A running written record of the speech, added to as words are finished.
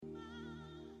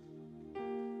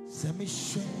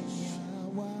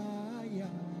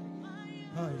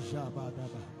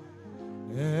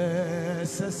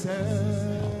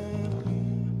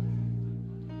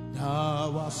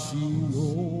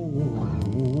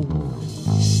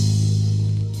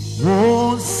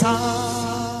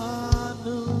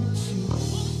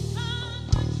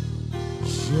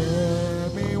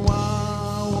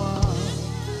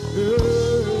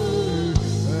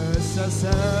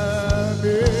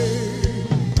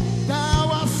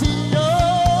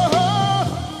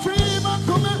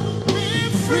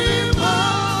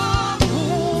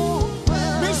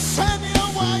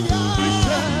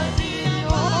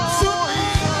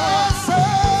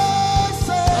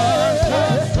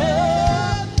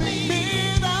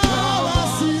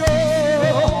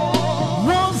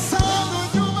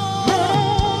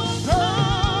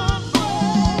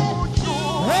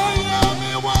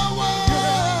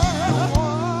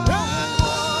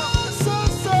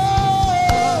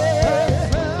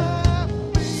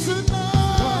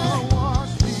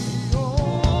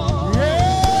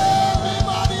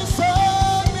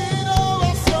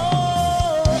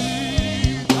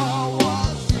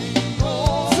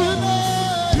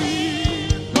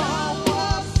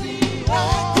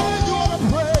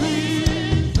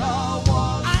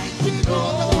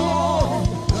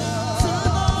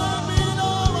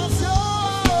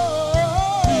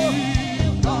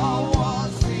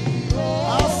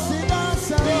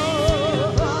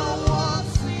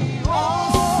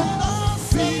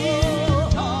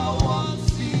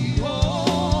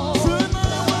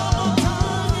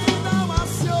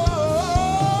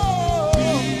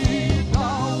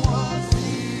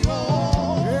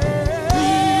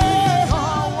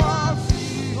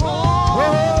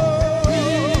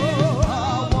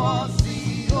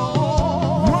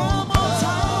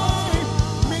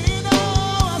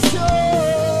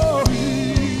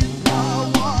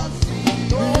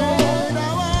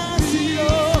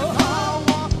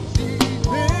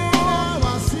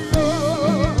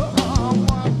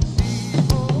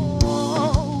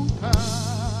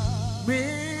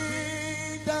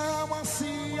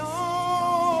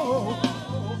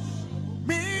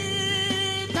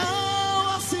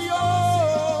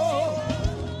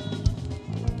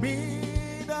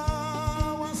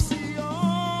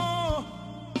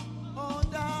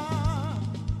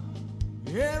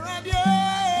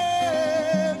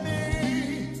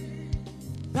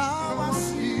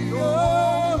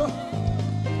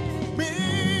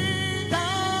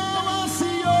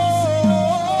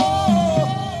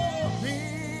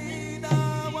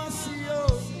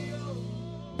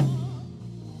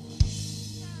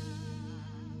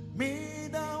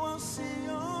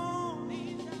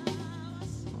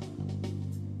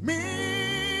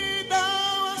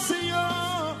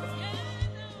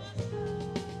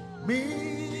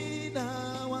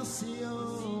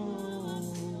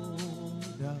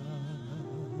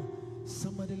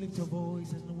Somebody lift your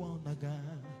voice and wonder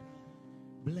God.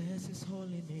 Bless his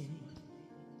holy name.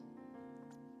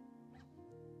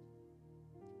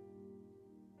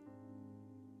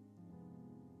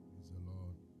 Praise the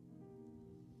Lord.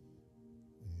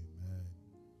 Amen.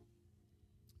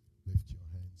 Lift your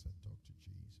hands and talk to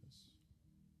Jesus.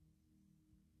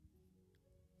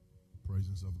 The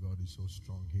presence of God is so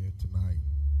strong here tonight.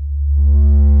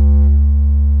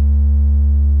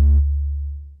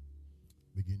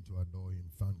 Begin to adore him.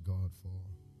 Thank God for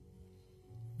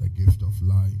the gift of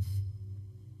life.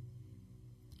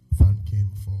 Thank him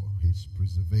for his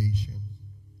preservation.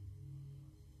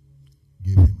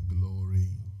 Give him glory.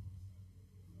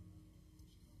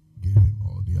 Give him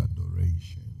all the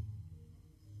adoration.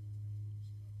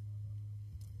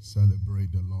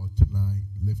 Celebrate the Lord tonight.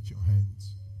 Lift your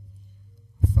hands.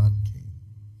 Thank him.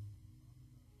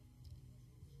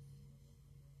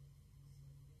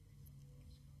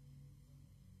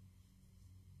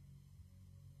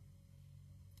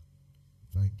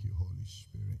 Thank you, Holy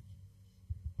Spirit.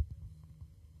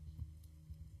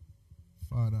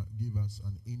 Father, give us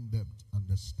an in-depth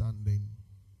understanding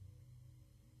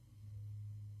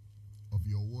of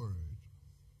your word.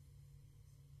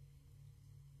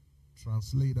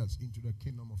 Translate us into the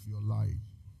kingdom of your life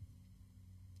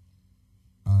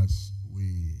as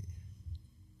we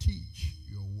teach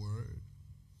your word.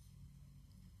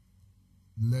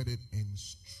 Let it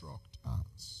instruct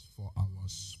us for our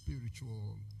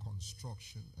spiritual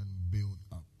construction and build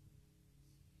up.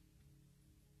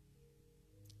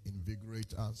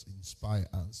 Invigorate us, inspire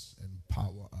us,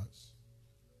 empower us.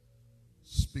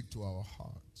 Speak to our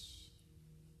hearts.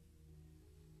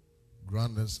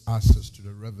 Grant us access to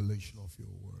the revelation of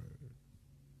your word.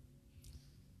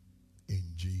 In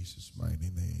Jesus'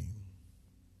 mighty name.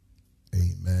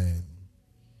 Amen.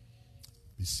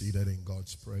 Be seated in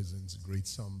God's presence. Greet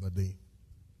somebody.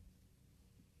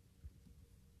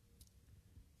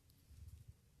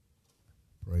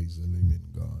 Praise the living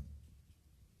God.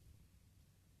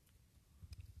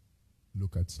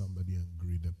 Look at somebody and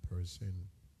greet the person.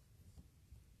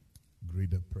 Greet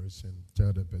the person.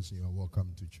 Tell the person you are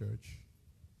welcome to church.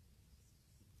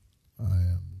 I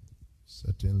am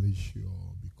certainly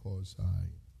sure, because I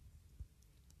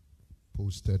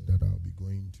posted that I'll be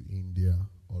going to India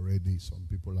already, some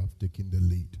people have taken the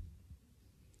lead.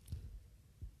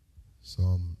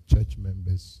 Some church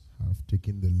members have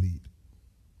taken the lead.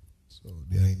 So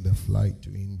they are in the flight to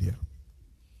India.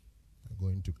 They're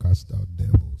going to cast out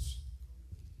devils.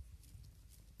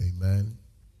 Amen.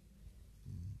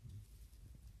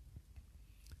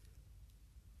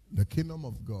 The kingdom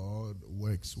of God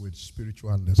works with spiritual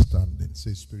understanding.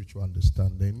 Say spiritual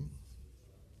understanding.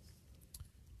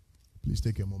 Please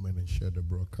take a moment and share the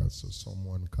broadcast so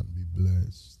someone can be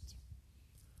blessed.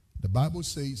 The Bible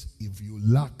says if you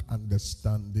lack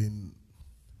understanding,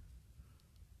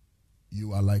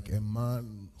 you are like a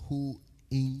man who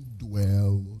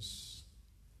indwells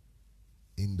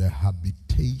in the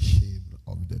habitation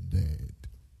of the dead.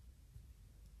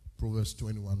 Proverbs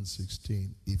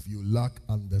 21:16. If you lack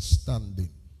understanding,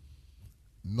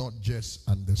 not just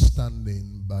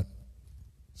understanding, but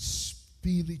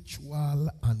spiritual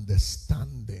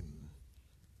understanding,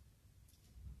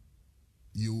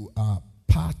 you are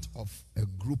part of a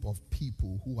group of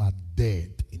people who are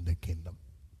dead in the kingdom.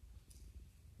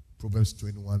 Proverbs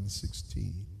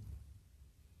 21:16.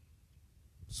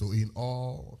 So in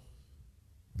all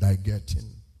thy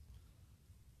getting,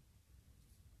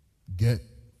 get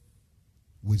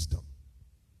wisdom.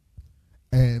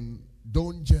 And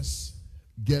don't just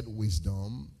get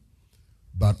wisdom,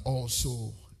 but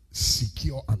also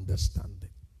secure understanding.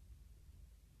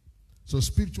 So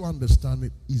spiritual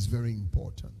understanding is very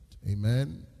important.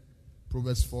 Amen.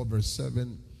 Proverbs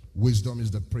 4:7. Wisdom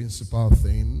is the principal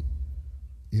thing.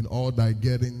 In all thy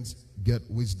gettings, get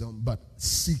wisdom, but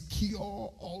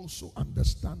secure also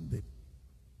understanding.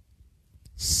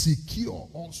 Secure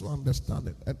also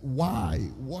understanding. And why?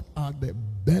 What are the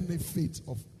benefits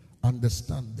of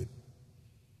understanding?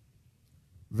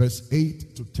 Verse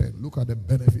 8 to 10. Look at the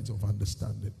benefits of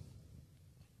understanding.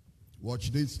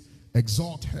 Watch this.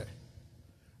 Exalt her,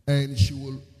 and she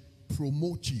will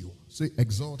promote you. Say,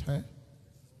 exalt her,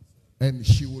 and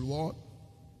she will what?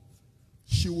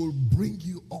 She will bring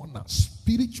you honor.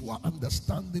 Spiritual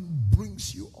understanding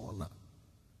brings you honor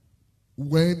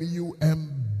when you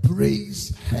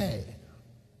embrace her.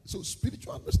 So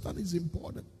spiritual understanding is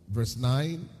important. Verse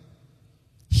 9.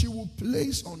 She will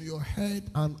place on your head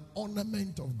an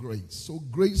ornament of grace. So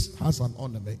grace has an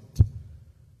ornament.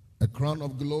 A crown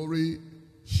of glory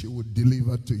she will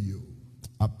deliver to you.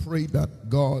 I pray that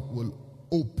God will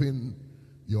open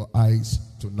your eyes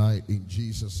tonight in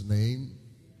Jesus' name.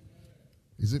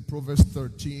 Is it Proverbs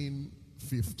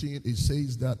 13:15? It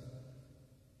says that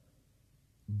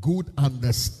good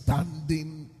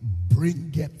understanding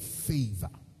bringeth favor.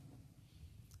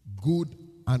 Good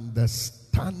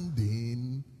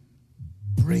understanding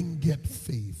bringeth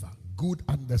favor. Good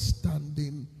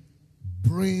understanding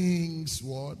brings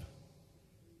what?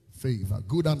 Favor.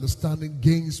 Good understanding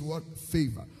gains what?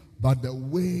 Favor. But the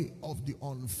way of the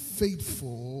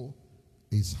unfaithful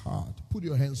is hard. Put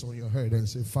your hands on your head and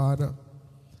say, Father,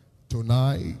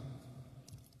 tonight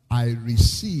I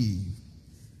receive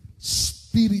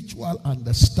spiritual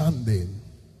understanding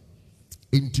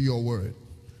into your word.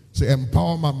 So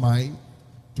empower my mind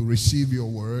to receive your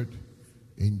word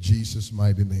in Jesus'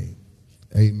 mighty name.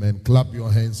 Amen. Clap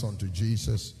your hands unto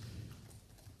Jesus.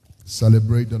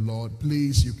 Celebrate the Lord.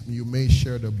 Please, you may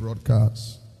share the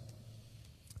broadcast.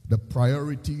 The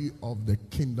priority of the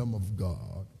kingdom of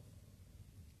God.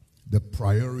 The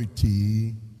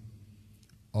priority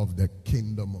of the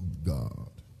kingdom of God.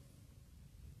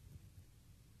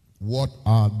 What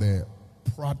are the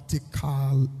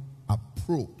practical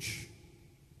approach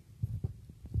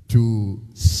to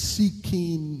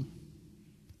seeking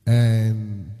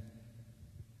and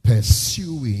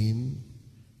pursuing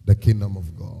the kingdom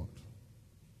of God?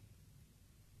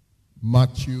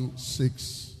 Matthew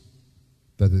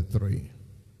 6:33.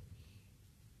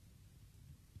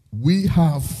 We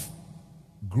have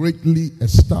greatly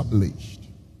established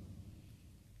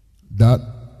that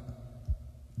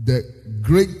the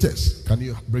greatest, can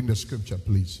you bring the scripture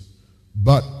please?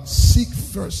 But seek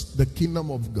first the kingdom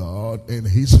of God and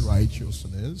his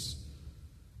righteousness,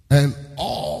 and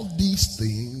all these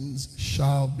things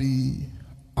shall be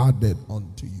added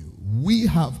unto you. We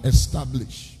have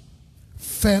established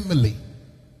firmly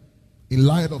in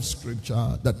light of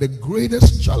scripture, that the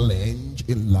greatest challenge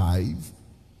in life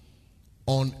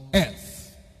on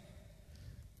earth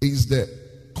is the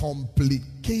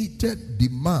complicated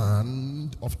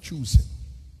demand of choosing.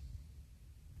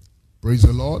 Praise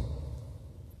the Lord.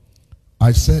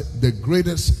 I said the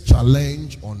greatest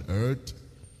challenge on earth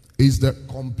is the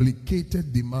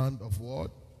complicated demand of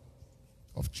what?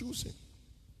 Of choosing.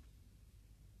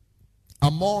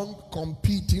 Among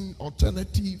competing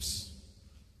alternatives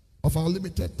of our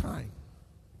limited time.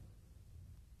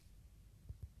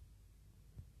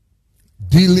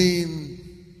 Dealing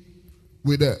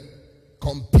with the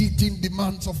competing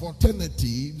demands of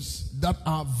alternatives that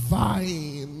are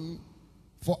vying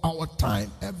for our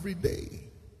time every day.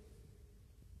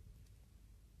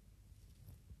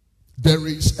 There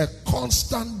is a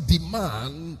constant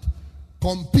demand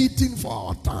competing for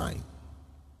our time.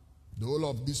 The whole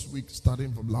of this week,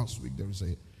 starting from last week, there is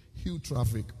a huge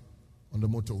traffic on the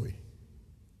motorway.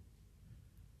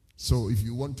 So if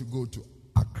you want to go to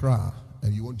Accra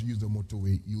and you want to use the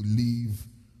motorway, you leave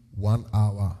 1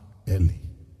 hour early.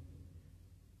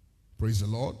 Praise the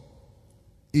Lord.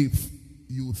 If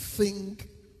you think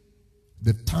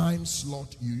the time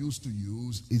slot you used to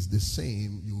use is the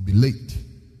same, you will be late.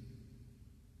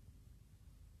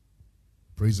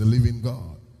 Praise the living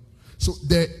God. So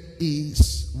there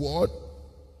is what?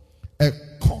 A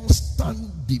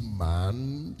constant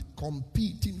demand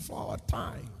competing for our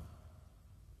time.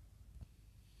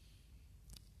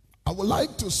 I would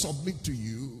like to submit to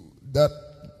you that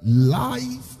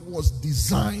life was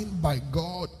designed by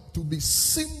God to be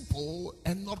simple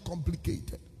and not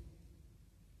complicated.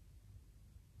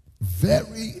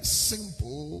 Very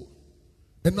simple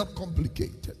and not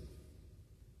complicated.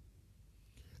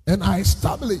 And I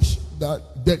established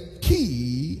that the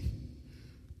key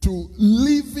to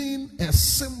living a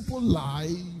simple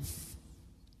life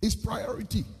is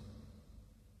priority.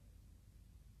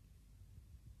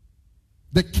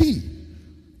 The key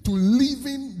to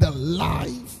living the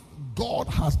life God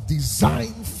has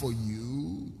designed for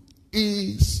you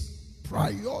is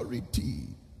priority.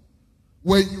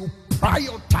 When you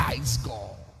prioritize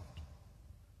God.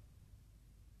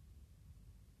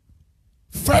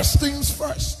 First things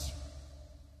first.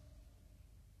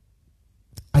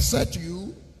 I said to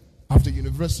you, after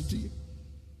university,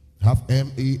 have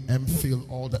MA, MPhil,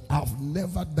 all that. I've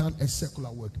never done a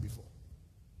secular work before.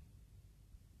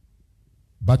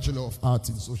 Bachelor of Arts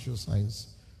in Social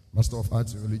Science, Master of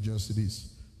Arts in Religion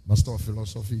Studies, Master of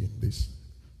Philosophy in this,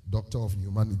 Doctor of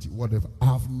Humanity, whatever.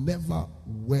 I've never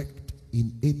worked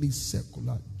in any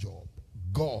secular job.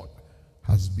 God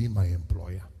has been my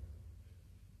employer.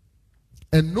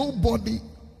 And nobody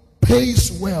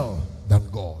pays well than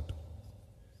God.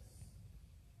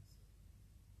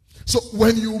 So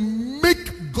when you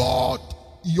make God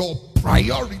your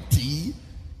priority,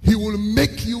 He will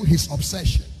make you His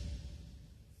obsession.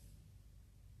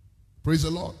 Praise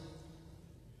the Lord.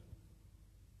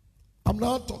 I'm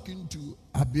now talking to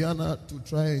Abiana to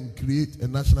try and create a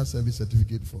national service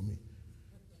certificate for me.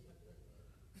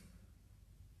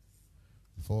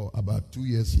 For about 2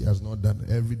 years, she has not done.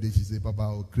 Every day she said, Papa,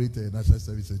 I'll create a national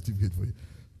service certificate for you.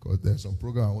 Because there's some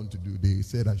program I want to do. They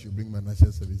said I should bring my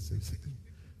national service certificate.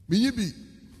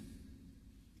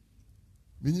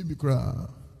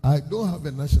 I don't have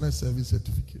a national service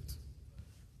certificate.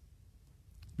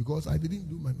 Because I didn't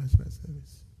do my national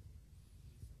service.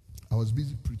 I was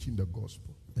busy preaching the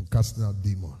gospel and casting out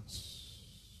demons.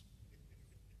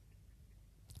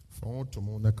 For to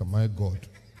my God.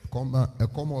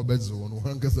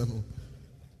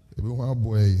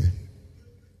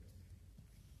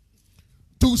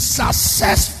 To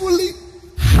successfully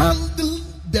handle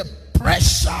the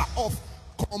pressure of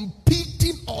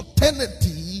competing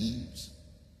alternatives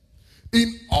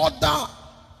in order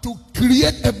to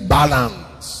create a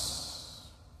balance.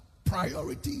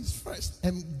 Priority is first,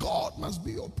 and God must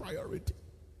be your priority.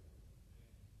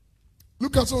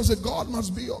 Look at someone and say, God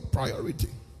must be your priority.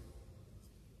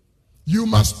 You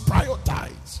must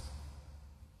prioritize,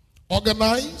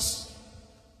 organize,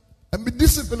 and be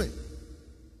disciplined.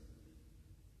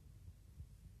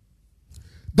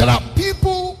 There are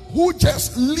people who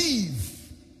just live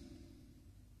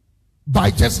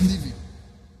by just living.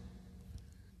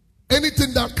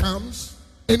 Anything that comes,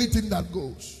 anything that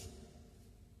goes.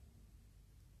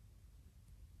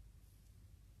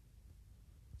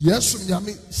 Yes,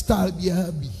 yami style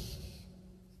biabi.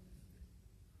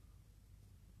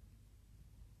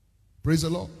 Praise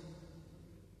the Lord.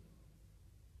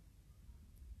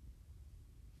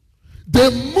 They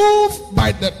move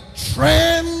by the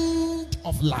trend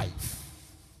of life.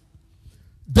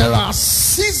 There are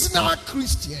seasonal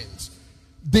Christians.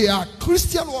 their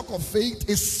Christian walk of faith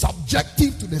is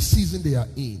subjective to the season they are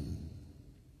in.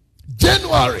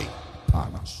 January.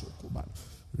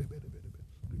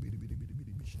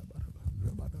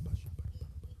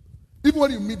 Even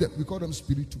when you meet them, we call them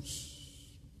spiritus.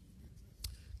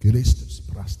 Gerestus,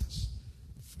 prastus,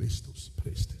 frestus,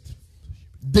 prestet.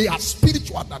 They are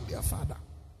spiritual than their father.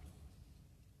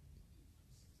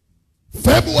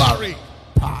 February.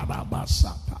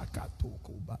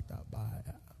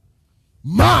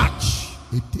 March.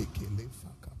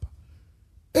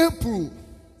 April.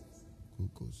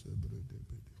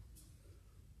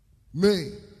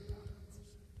 May.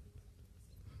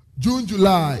 June,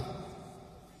 July.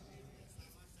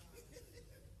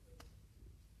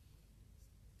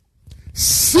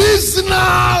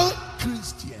 Seasonal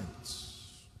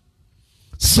Christians.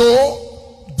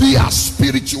 So their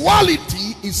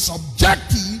spirituality is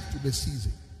subjective to the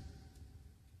season.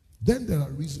 Then there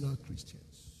are regional Christians.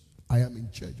 I am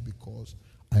in church because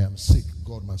I am sick.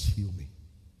 God must heal me.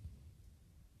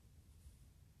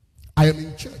 I am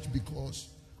in church because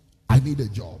I need a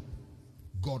job.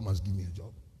 God must give me a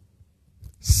job.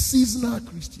 Seasonal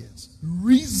Christians.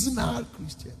 Regional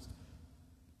Christians.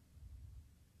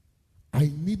 I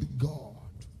need God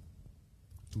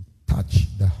to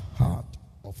touch the heart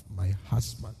of my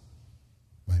husband.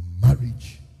 My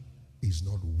marriage is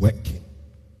not working.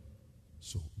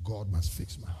 So God must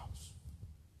fix my house.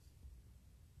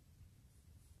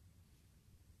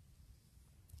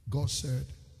 God said,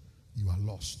 you are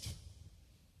lost.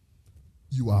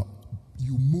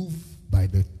 You move by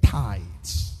the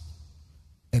tides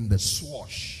and the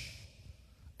swash,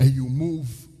 and you move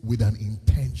with an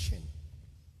intention.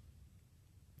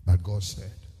 But God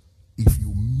said, if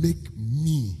you make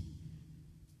me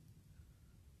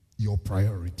your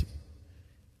priority,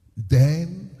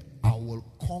 then I will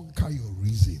conquer your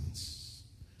reasons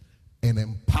and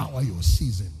empower your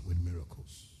season with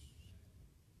miracles.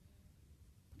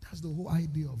 That's the whole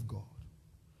idea of God.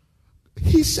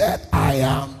 He said, I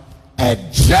am a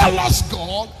jealous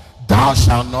God. Thou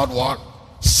shalt not what?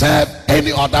 Serve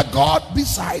any other God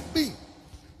beside me.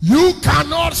 You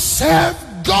cannot serve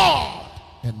God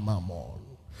and mammon.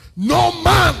 No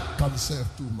man can serve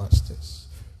two masters.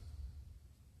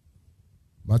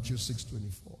 Matthew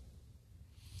 6:24.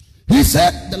 He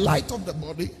said the light of the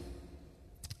body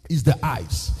is the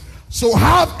eyes. So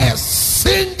have a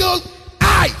single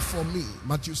eye for me.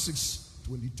 Matthew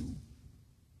 6:22.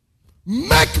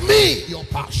 Make me your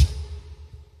passion.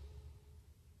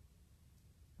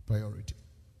 Priority.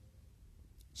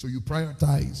 So you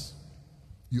prioritize,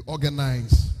 you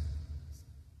organize,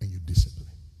 and you discipline.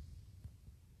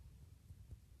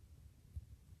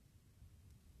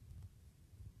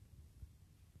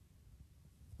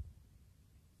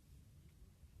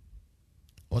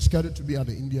 I was scheduled to be at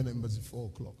the Indian Embassy 4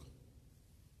 o'clock.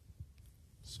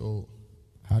 So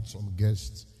I had some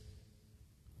guests.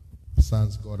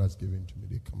 Sons God has given to me.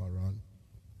 They come around.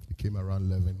 They came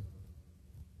around 11.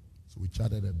 So we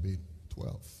chatted a bit.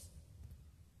 12.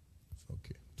 It's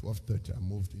okay. 12:30, I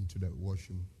moved into the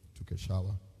washroom, took a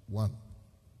shower. 1.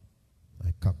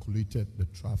 I calculated the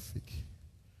traffic.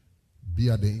 Be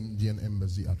at the Indian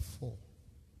Embassy at 4.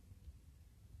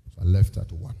 So I left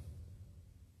at 1.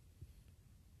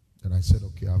 Then I said,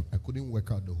 okay, I couldn't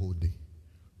work out the whole day.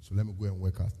 So let me go and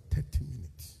work out 30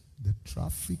 minutes. The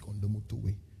traffic on the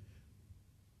motorway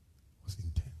was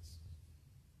intense.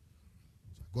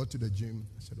 So I got to the gym.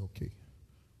 I said, okay,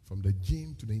 from the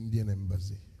gym to the Indian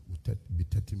Embassy will be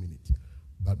 30 minutes.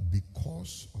 But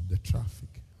because of the traffic,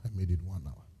 I made it 1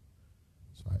 hour.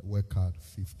 So I worked out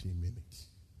 15 minutes.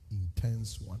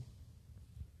 Intense one.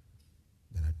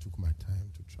 Then I took my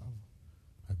time to travel.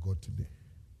 I got to the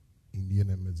Indian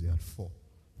Embassy at 4.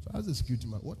 So I asked the security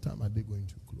man, what time are they going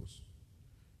to close?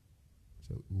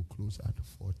 So we'll close at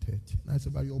 4:30. And I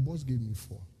said, but your boss gave me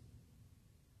 4.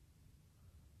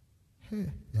 Hey,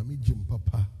 Yami Jim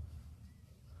Papa.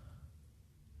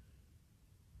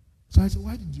 So I said,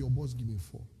 why did your boss give me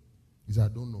 4? He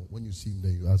said, I don't know. When you see him,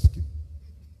 then you ask him.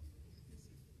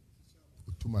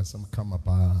 Some come up.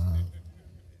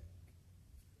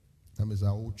 That means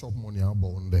I will chop money out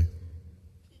on there.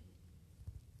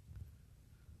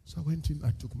 So I went in,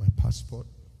 I took my passport,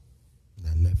 and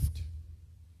I left.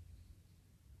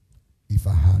 If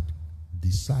I had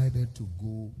decided to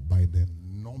go by the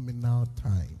nominal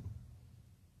time,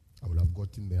 I would have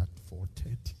gotten there at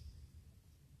 4:30.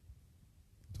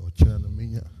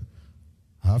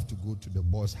 I have to go to the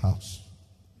boss' house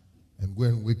and go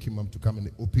and wake him up to come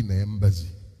and open the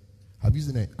embassy. Have you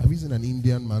seen an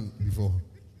Indian man before?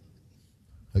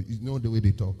 You know the way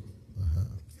they talk?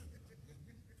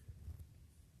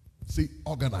 See,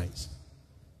 organize.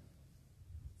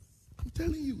 I'm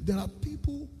telling you, there are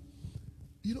people,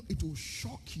 it will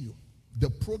shock you. The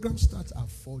program starts at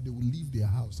 4, they will leave their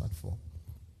house at 4.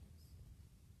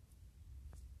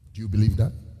 Do you believe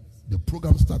that? The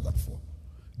program starts at 4.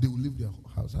 They will leave their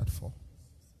house at 4.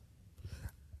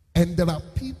 And there are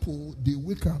people, they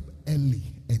wake up early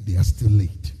and they are still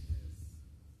late.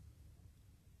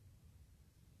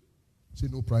 Say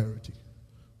no priority,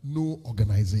 no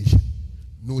organization,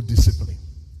 no discipline.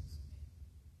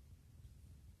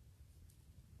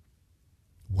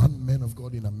 One man of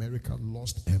God in America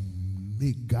lost a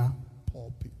mega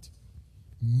pulpit.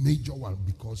 Major one,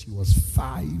 because he was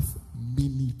 5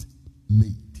 minutes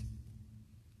late.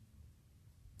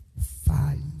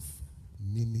 5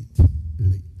 minutes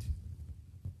late.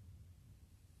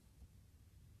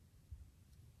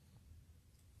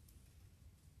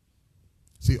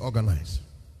 Say organize.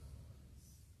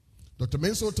 Dr.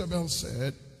 Mensa Otabil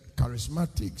said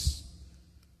charismatics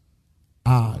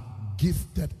are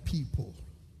gifted people,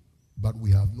 but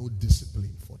we have no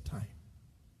discipline for time.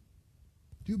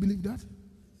 Do you believe that?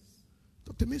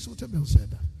 Dr. Mensa Otabil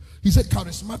said that. He said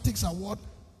charismatics are what?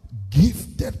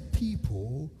 Gifted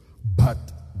people, but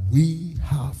we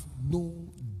have no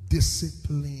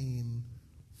discipline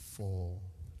for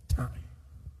time.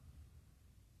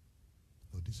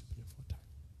 No discipline for time.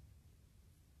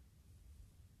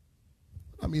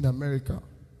 I'm in America.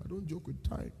 I don't joke with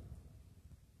time.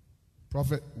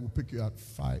 Prophet will pick you at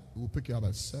 5. We'll pick you up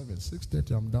at 7,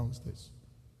 6:30. I'm downstairs.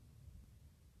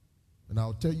 And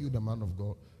I'll tell you, the man of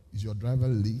God, is your driver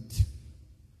late?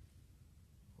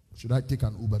 Should I take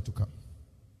an Uber to come?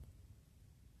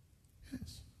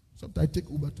 Yes. Sometimes I take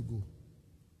Uber to go.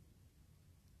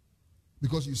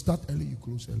 Because you start early, you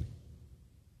close early.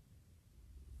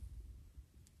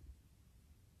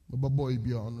 My boy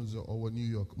be on over New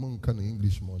York. Man can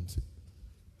English month.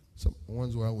 Some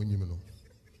ones where when you know.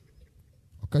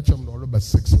 I'll catch them all about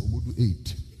 6, we'll do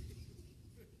 8.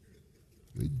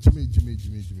 Jimmy.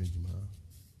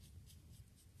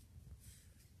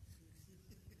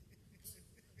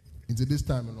 Into this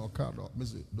time in our car,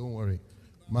 don't worry.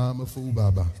 Mama fool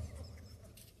baba.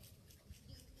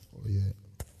 Oh yeah.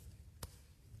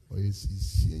 Oh yes,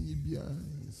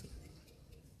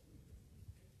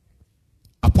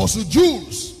 Apostle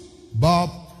Jules, Bob,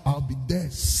 I'll be there.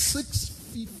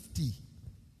 6:50.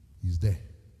 He's there.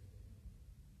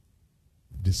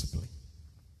 Discipline.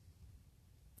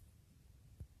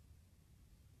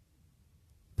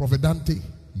 Prophet Dante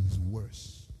is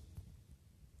worse.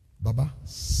 Baba,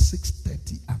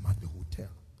 6:30, I'm at the hotel.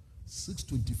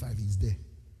 6:25, he's there.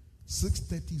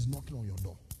 6:30, he's knocking on your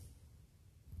door.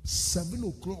 7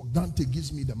 o'clock, Dante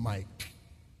gives me the mic.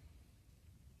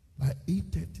 By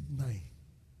 8:39,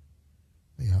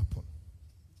 may happen.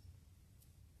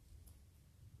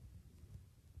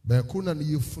 By Kuna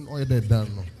ni phone or the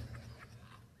done.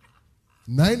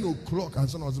 9 o'clock, and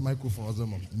son was the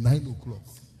microphone. 9 o'clock.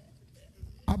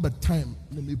 About time,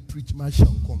 let me preach my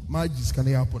shankom. Magis can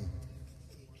happen.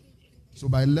 So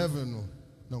by 11,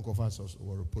 no confess us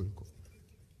or a political.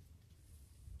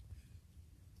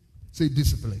 Say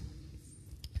discipline.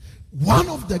 One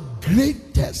of the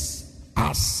greatest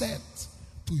assets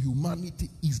to humanity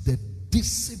is the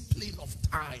discipline of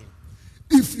time.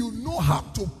 If you know how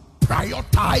to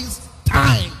prioritize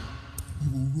time,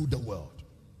 you will rule the world.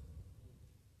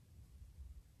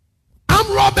 Armed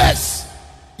robbers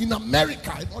in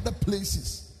America and other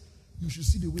places, you should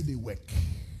see the way they work.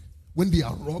 When they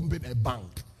are robbing a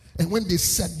bank, and when they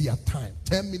set their time,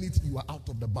 10 minutes, you are out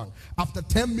of the bank. After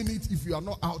 10 minutes, if you are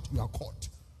not out, you are caught.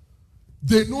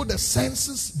 They know the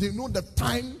senses, they know the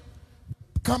time,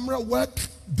 camera work,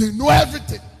 they know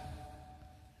everything.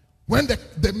 When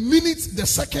the minutes, the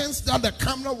seconds that the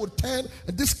camera will turn,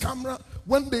 this camera,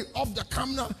 when they off the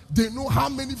camera, they know how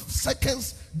many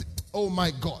seconds. Oh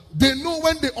my God. They know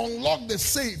when they unlock the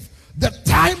safe, the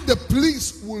time the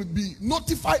police will be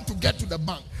notified to get to the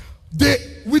bank.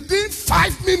 Within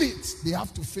 5 minutes, they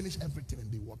have to finish everything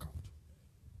and they walk out.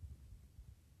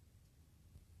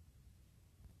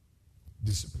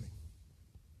 Discipline.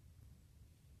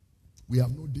 We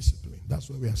have no discipline. That's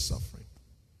why we are suffering.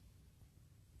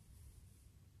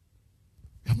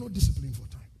 We have no discipline for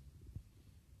time.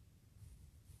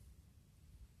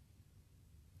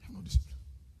 We have no discipline.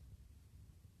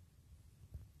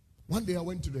 One day I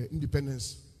went to the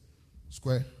Independence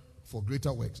Square for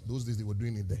greater works. Those days they were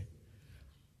doing it there.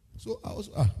 So I was,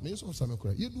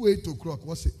 you do 8 o'clock,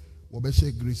 what's it? What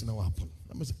share grace now happen?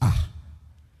 I say,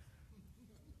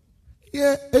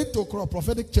 yeah, 8 o'clock,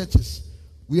 prophetic churches.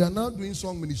 We are now doing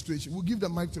song ministration. We'll give the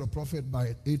mic to the prophet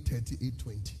by 8:30,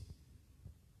 8:20.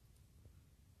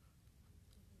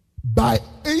 By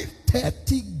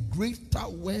 8:30, greater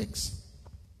works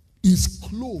is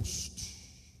closed.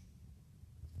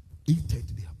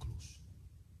 8:30 they are closed.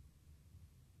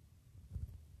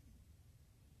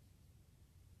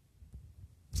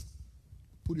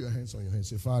 Put your hands on your head.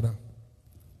 Say, Father,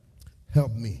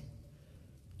 help me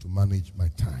to manage my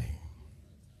time.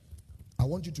 I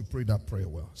want you to pray that prayer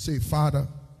well. Say, Father,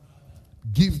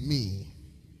 give me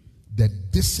the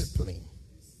discipline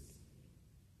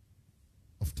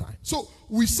of time. So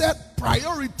we said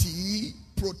priority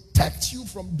protects you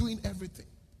from doing everything.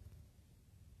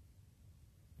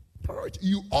 Priority.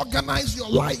 You organize your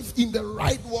life in the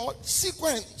right word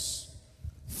sequence.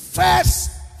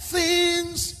 First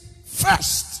things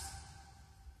first.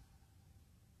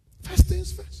 First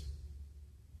things first.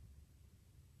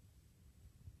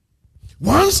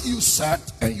 Once you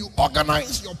set and you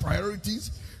organize your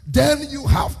priorities, then you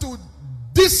have to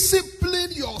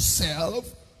discipline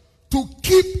yourself to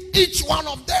keep each one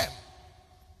of them.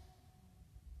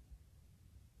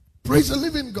 Praise the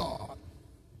living God.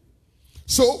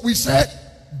 So we said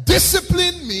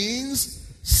discipline means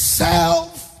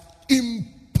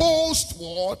self-imposed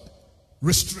word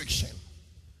restriction.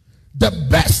 The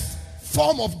best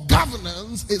form of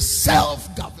governance is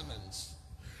self-governance.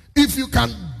 If you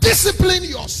can discipline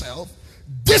yourself,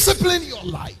 discipline your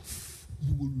life,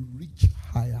 you will reach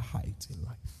higher heights in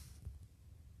life.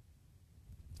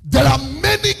 There are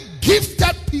many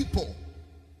gifted people,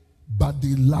 but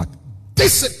they lack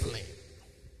discipline.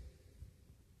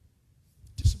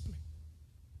 Discipline.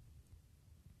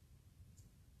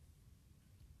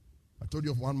 I told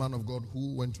you of one man of God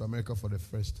who went to America for the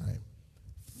first time.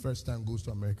 First time goes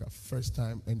to America. First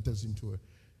time enters into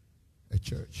a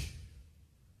church.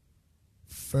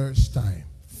 First time.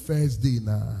 First day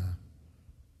now.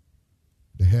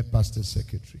 The head pastor's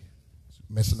secretary.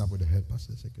 Messing up with the head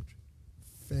pastor's secretary.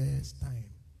 First time.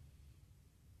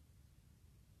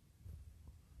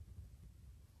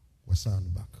 Was on the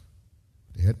back.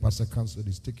 The head pastor canceled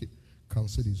his ticket,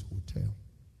 canceled his hotel.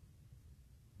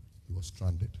 He was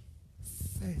stranded.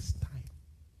 First time.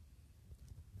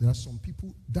 There are some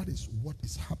people, that is what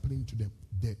is happening to them.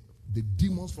 The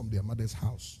demons from their mother's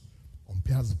house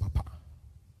unpairs the papa.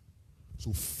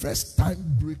 So first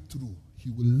time breakthrough, he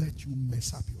will let you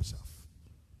mess up yourself.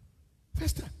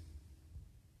 First time.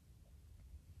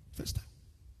 First time.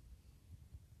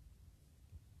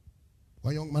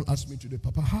 One young man asked me today,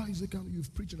 Papa, how is it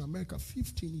you've preached in America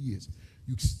 15 years?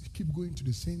 You keep going to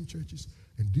the same churches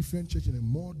and different churches and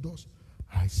more doors.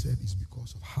 I said, it's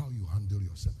because of how you handle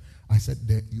yourself. I said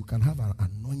that you can have an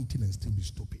anointing and still be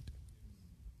stupid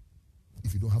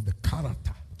if you don't have the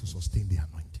character to sustain the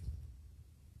anointing.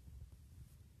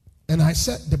 And I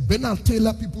said, the Bernard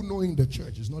Taylor people know in the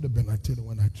church is not the Bernard Taylor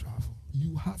when I travel.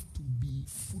 You have to be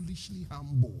foolishly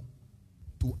humble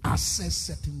to access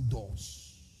certain doors.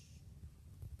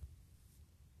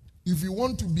 If you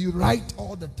want to be right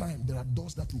all the time, there are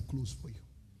doors that will close for you.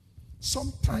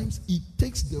 Sometimes it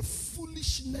takes the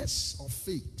foolishness of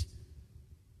faith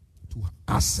to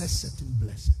access certain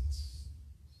blessings.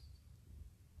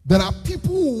 There are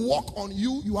people who walk on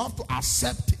you, you have to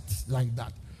accept it like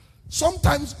that.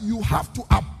 Sometimes you have to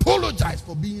apologize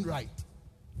for being right,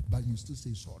 but you still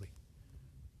say sorry,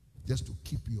 just to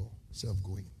keep yourself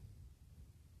going.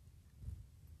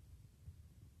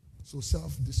 So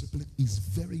self-discipline is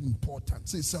very important.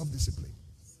 Say self-discipline.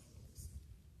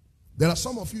 There are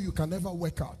some of you can never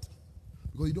work out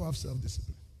because you don't have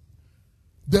self-discipline.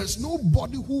 There's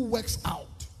nobody who works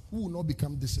out who will not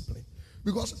become disciplined.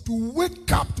 Because to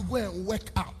wake up to go and work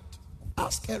out,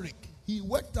 ask Eric. He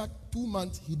worked out 2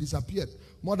 months, he disappeared.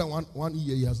 More than one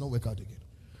year, he has not worked out again.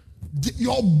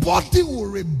 Your body will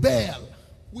rebel.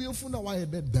 You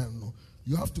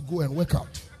have to go and work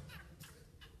out.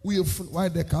 Why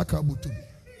the kakabu to be?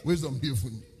 Wisdom here for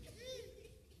me.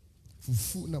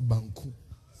 Fufu na banku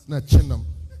na chenam.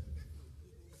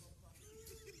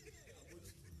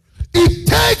 It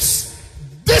takes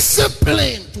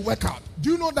discipline to work out. Do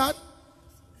you know that?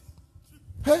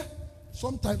 Hey,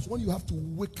 sometimes when you have to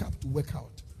wake up to work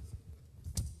out,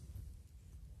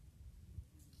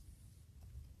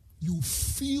 you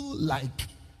feel like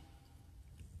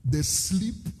the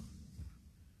sleep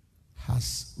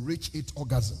has reached its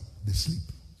orgasm. The sleep.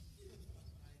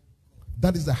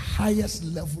 That is the highest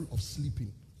level of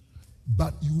sleeping.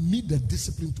 But you need the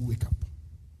discipline to wake up.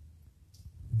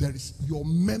 There is your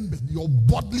members, your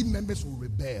bodily members will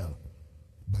rebel.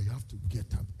 But you have to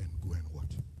get up and go and what?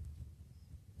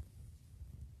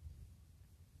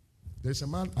 There's a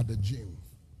man at the gym.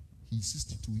 He's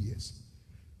 62 years.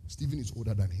 Stephen is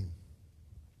older than him.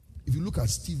 If you look at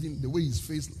Stephen, the way his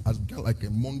face has become like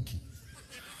a monkey.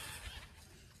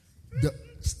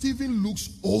 Stephen looks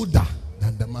older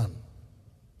than the man.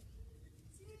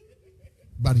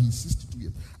 But he's 62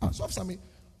 years. So I mean,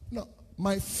 no,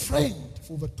 my friend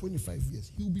for over 25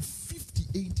 years, he will be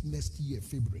 58 next year,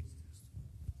 February.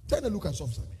 Turn and look at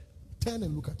Sofsami. Turn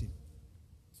and look at him.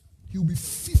 He will be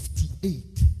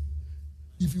 58.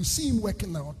 If you see him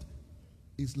working out,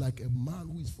 it's like a man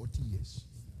who is 40 years.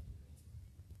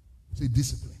 Say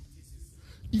discipline.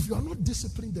 If you are not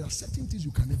disciplined, there are certain things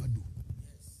you can never do.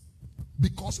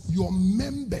 Because your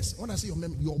members, when I say your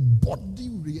members, your body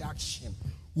reaction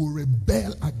will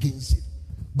rebel against it.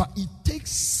 But it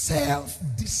takes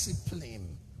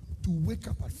self-discipline to wake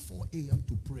up at 4 a.m.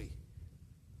 to pray.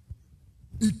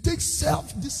 It takes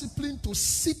self-discipline to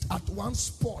sit at one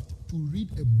spot to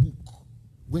read a book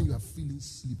when you are feeling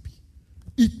sleepy.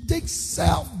 It takes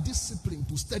self-discipline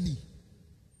to study.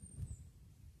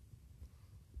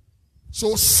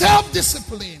 So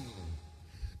self-discipline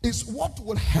is what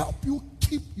will help you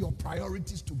keep your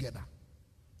priorities together.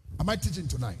 Am I teaching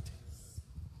tonight?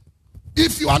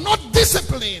 If you are not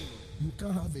disciplined, you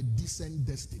can't have a decent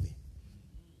destiny.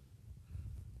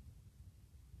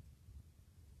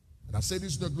 And I say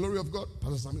this to the glory of God.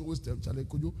 Pastor Sammy always tells Charlie,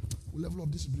 could you level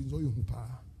of discipline is all you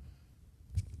power.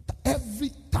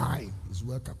 Every time is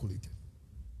well calculated.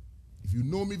 If you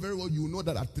know me very well, you know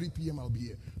that at 3 p.m. I'll be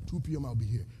here, 2 p.m. I'll be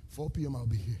here, 4 p.m. I'll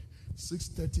be here,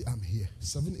 6:30 I'm here,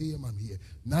 7 a.m. I'm here,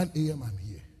 9 a.m. I'm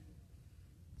here.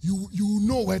 You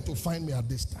know where to find me at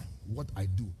this time, what I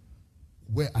do,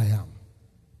 where I am.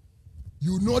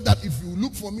 You know that if you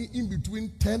look for me in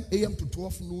between 10 a.m. to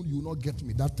 12 noon, you will not get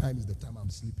me. That time is the time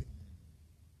I'm sleeping.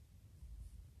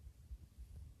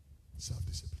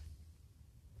 Self-discipline.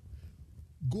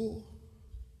 Go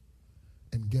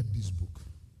and get this book,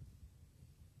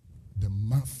 The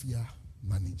Mafia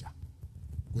Manager.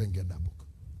 Go and get that book.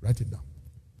 Write it down.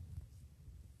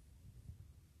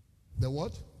 The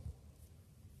what?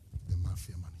 The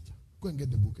Mafia Manager. Go and get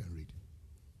the book and read.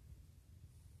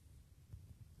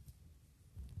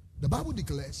 The Bible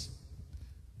declares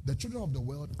the children of the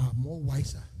world are more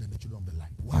wiser than the children of the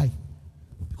light. Why?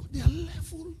 Because their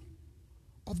level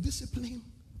of discipline,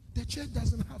 the church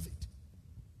doesn't have it.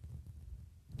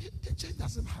 The church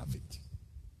doesn't have it.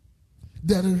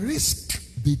 The risk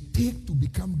they take to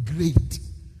become great,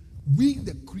 we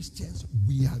the Christians,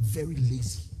 we are very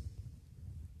lazy.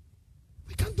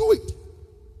 We can't do it.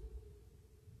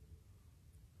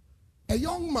 A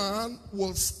young man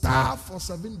will starve for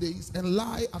 7 days and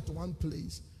lie at one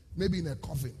place, maybe in a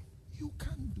coffin. You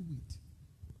can't do it.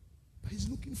 But he's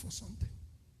looking for something.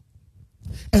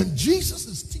 And Jesus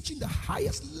is teaching the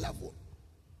highest level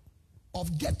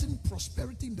of getting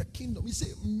prosperity in the kingdom. He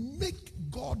said, make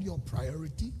God your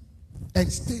priority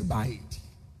and stay by it.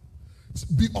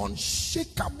 Be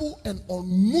unshakable and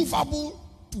unmovable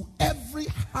to every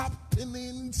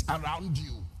happenings around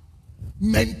you.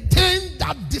 Maintain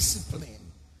that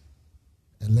discipline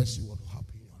and let's see what will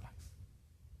happen in your life.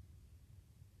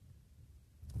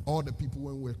 All the people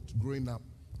when we were growing up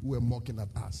who were mocking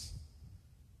at us,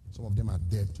 some of them are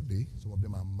dead today, some of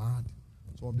them are mad,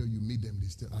 some of them you meet them, they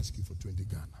still ask you for 20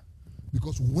 Ghana.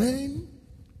 Because when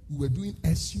we were doing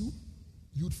SU,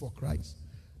 Youth for Christ,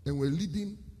 and we're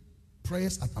leading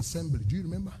prayers at assembly, do you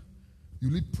remember?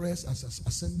 You lead prayers as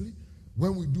assembly.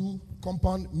 When we do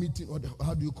compound meeting, or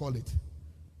how do you call it?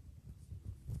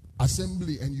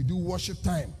 Assembly, and you do worship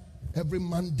time every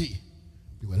Monday,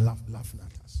 they were laughing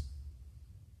at us.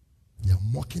 They are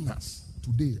mocking us.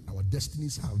 Today, our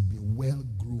destinies have been well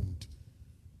groomed,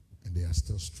 and they are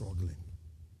still struggling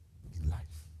in life.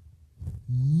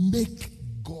 Make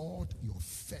God your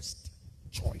first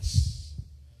choice,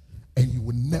 and you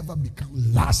will never become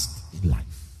last in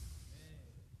life.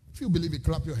 If you believe it,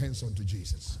 clap your hands unto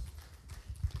Jesus.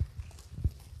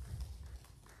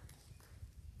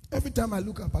 Every time I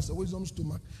look at Pastor Wisdom's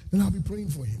stomach, then I'll be praying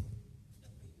for him.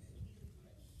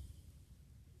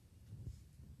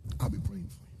 I'll be praying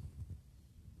for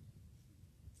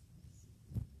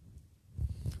him.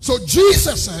 So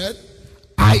Jesus said,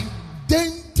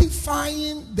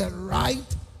 identifying the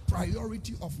right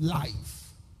priority of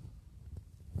life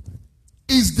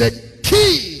is the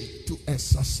key to a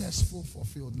successful,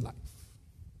 fulfilled life.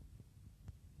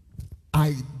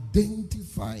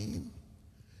 Identifying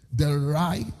the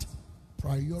right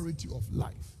priority of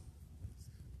life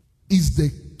is the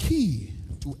key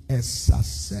to a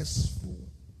successful,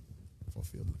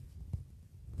 fulfilled life.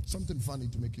 Something funny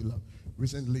to make you laugh.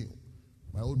 Recently,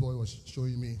 my old boy was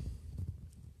showing me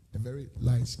a very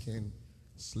light-skinned,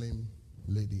 slim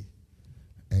lady,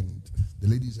 and the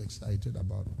lady is excited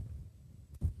about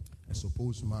a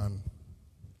supposed man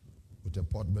with a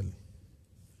pot belly.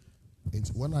 And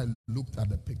when I looked at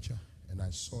the picture and I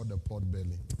saw the pot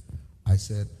belly, I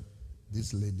said,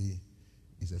 this lady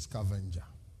is a scavenger.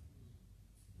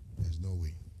 no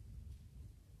way.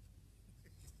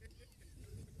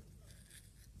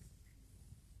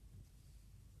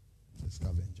 It's a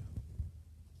scavenger.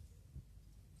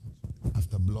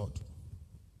 After blood,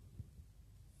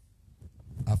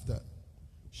 after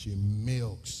she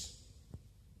milks.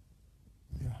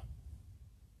 Yeah.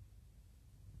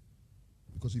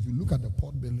 Because if you look at the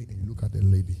pot belly and you look at the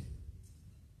lady,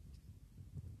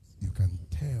 you can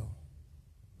tell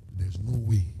there's no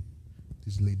way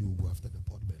this lady will go after the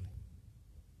pot belly.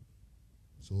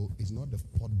 So it's not the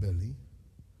pot belly,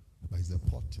 but it's the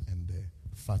pot and the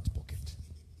fat pocket.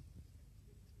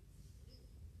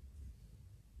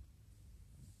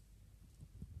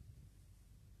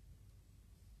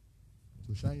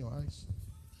 So shine your eyes.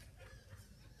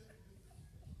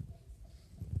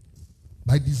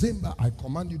 By December, I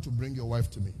command you to bring your wife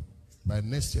to me. By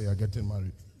next year, you're getting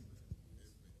married.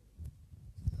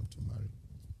 You have to marry.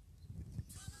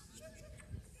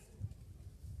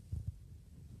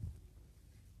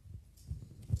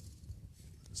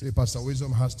 Say, Pastor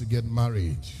Wisdom has to get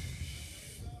married.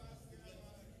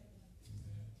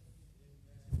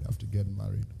 You have to get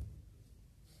married.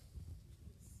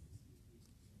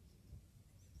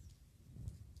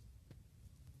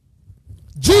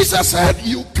 Jesus said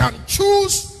you can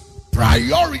choose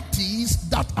priorities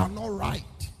that are not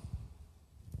right.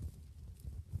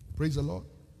 Praise the Lord.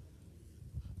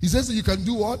 He says that you can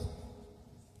do what?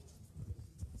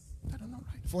 That are not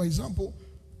right. For example,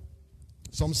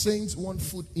 some saints want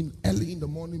food in early in the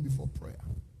morning before prayer.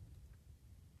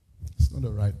 It's not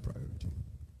the right priority.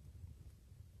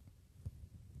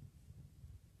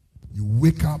 You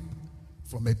wake up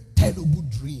from a terrible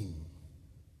dream.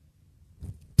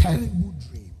 Terrible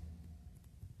dream.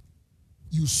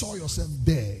 You saw yourself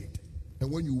dead,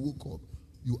 and when you woke up,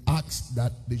 you asked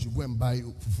that they should go and buy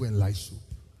you fufu and light soup.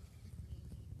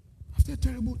 After a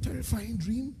terrible, terrifying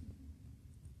dream,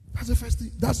 that's the first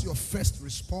thing. That's your first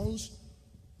response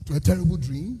to a terrible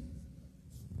dream.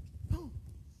 No.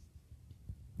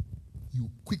 You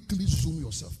quickly zoom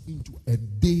yourself into a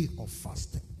day of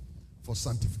fasting for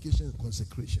sanctification and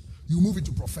consecration. You move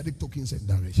into prophetic tokens and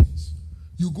directions.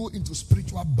 You go into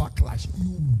spiritual backlash.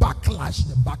 You backlash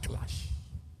the backlash.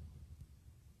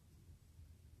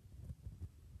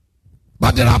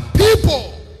 But there are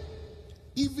people,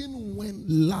 even when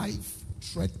life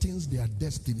threatens their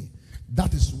destiny,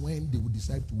 that is when they will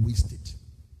decide to waste it.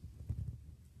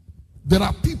 There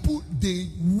are people, they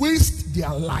waste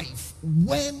their life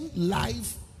when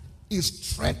life is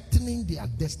threatening their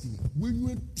destiny. When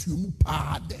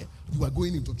you are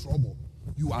going into trouble.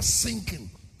 You are sinking.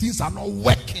 Things are not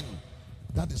working.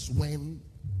 That is when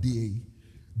they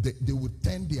will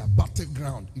turn their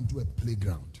battleground into a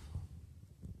playground.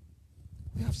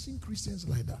 We have seen Christians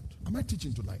like that. Am I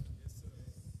teaching tonight? Yes,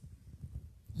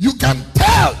 you can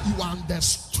tell you are under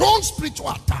strong spiritual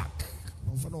attack.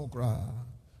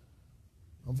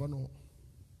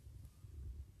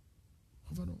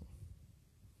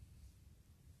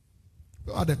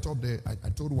 At the top there, I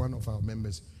told one of our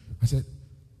members, I said,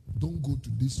 don't go to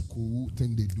this cool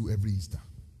thing they do every Easter.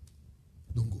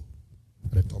 Don't go.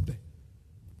 At the top there.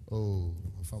 Oh,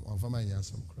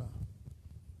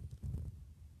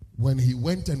 when he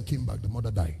went and came back, the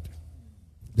mother died.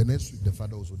 The next week, the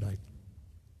father also died.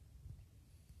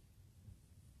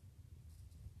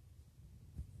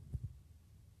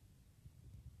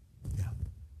 Yeah.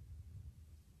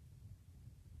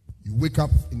 You wake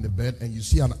up in the bed and you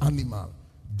see an animal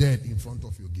dead in front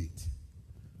of your gate.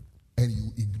 And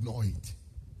you ignore it.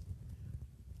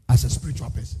 As a spiritual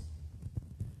person.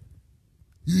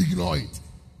 You ignore it.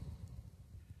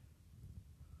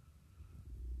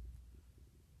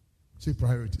 Say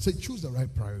priority. Say choose the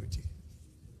right priority.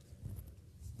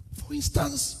 For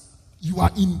instance, you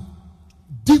are in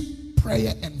deep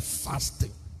prayer and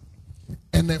fasting.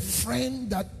 And a friend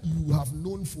that you have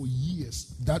known for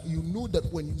years, that you know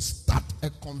that when you start a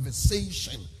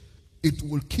conversation, it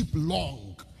will keep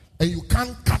long. And you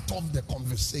can't cut off the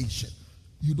conversation.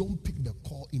 You don't pick the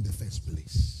call in the first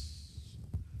place.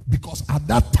 Because at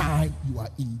that time, you are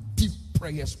in deep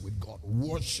prayers with God.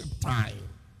 Worship time.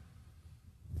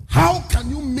 How can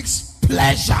you mix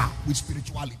pleasure with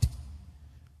spirituality?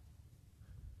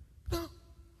 No.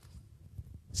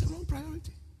 It's a wrong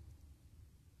priority.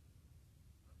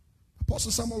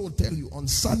 Apostle Samuel will tell you on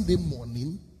Sunday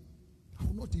morning, I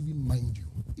will not even mind you.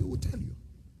 He will tell you.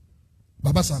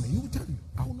 Baba Sami, he will tell you,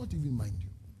 I will not even mind you.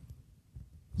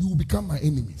 You will become my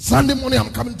enemy. Sunday morning,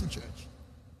 I'm coming to church.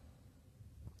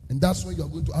 And that's when you are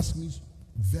going to ask me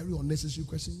very unnecessary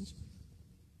questions.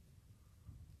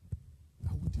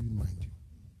 I won't even mind you.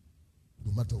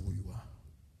 No matter who you are.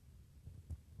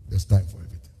 There's time for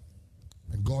everything.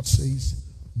 And God says,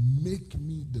 make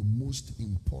me the most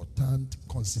important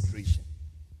consideration.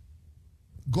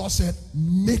 God said,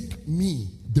 make me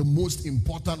the most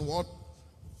important what?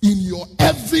 In your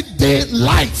everyday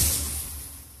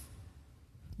life.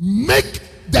 Make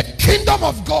the kingdom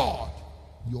of God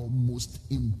your most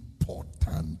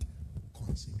important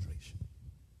consideration.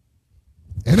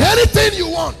 And anything you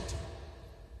want,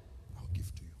 I'll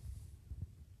give to you.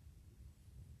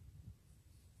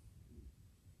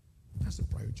 That's the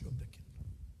priority of the kingdom.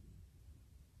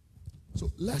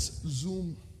 So let's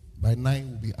zoom. By 9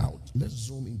 we'll be out. Let's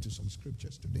zoom into some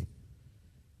scriptures today.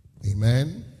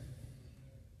 Amen.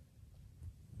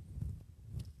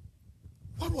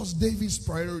 What was David's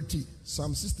priority?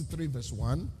 Psalm 63 verse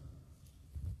 1.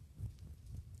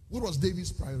 What was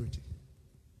David's priority?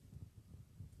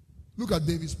 Look at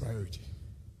David's priority.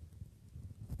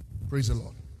 Praise the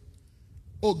Lord.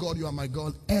 Oh God, you are my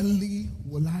God. Early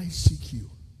will I seek you.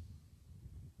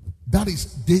 That is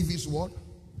David's what?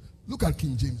 Look at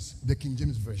King James, the King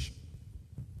James version.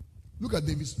 Look at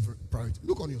David's priority.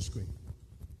 Look on your screen.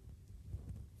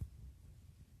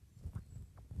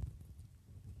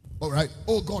 All right.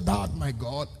 Oh God, thou art my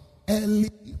God. Early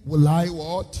will I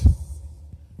what?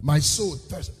 My soul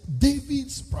thirst.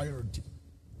 David's priority.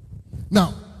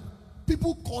 Now,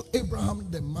 people call Abraham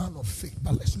the man of faith,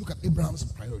 but let's look at Abraham's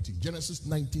priority. Genesis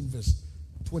 19 verse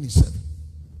 27.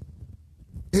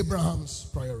 Abraham's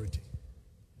priority.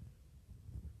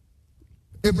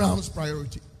 Abraham's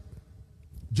priority.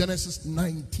 Genesis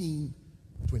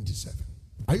 19:27.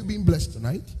 Are you being blessed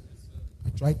tonight? I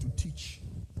try to teach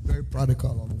very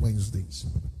practical on Wednesdays.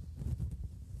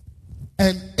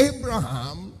 And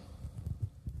Abraham,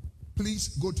 please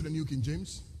go to the New King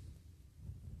James.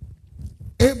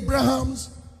 Abraham's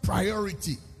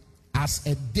priority as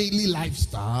a daily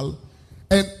lifestyle,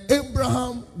 and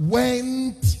Abraham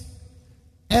went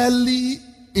early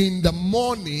in the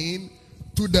morning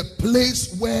to the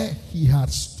place where he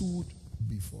had stood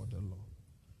before the Lord.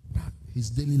 That his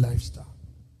daily lifestyle.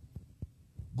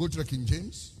 Go to the King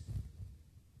James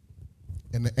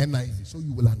and the NIV so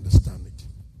you will understand it.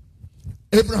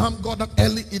 Abraham got up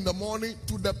early in the morning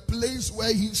to the place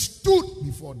where he stood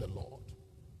before the Lord.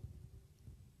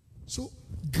 So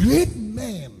great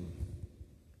men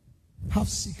have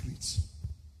secrets.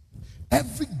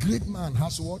 Every great man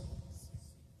has what?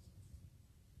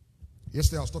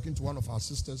 Yesterday I was talking to one of our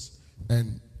sisters,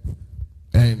 and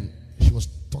she was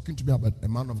talking to me about a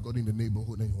man of God in the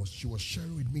neighborhood, and she was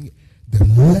sharing with me the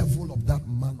level of that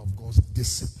man of God's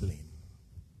discipline.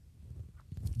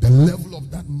 The level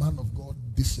of that man of God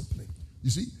discipline. You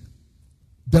see,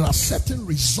 there are certain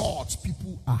results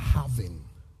people are having.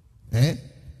 They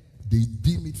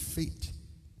deem it fate.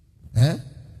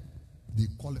 They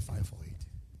qualify for it.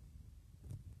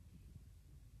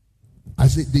 I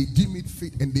say they deem it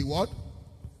fate, and they what?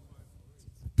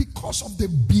 Because of the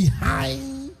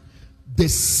behind the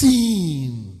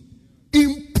scene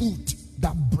input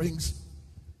that brings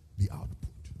the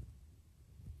output.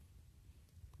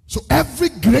 So every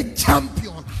great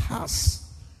champion has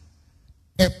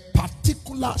a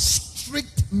particular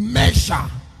strict measure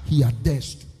he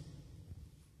adheres to.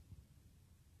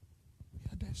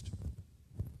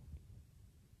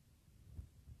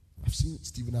 I've seen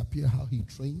Stephen Appiah, how he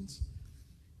trains,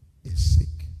 is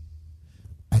sick.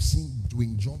 I've seen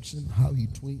Dwayne Johnson, how he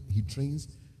trains,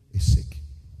 is sick.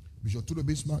 Bishop Tudor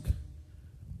Bismarck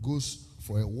goes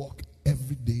for a walk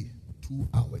every day, 2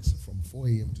 hours, from 4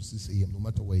 a.m. to 6 a.m., no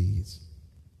matter where he is.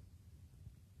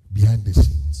 Behind the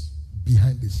scenes.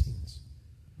 Behind the scenes.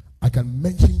 I can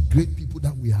mention great people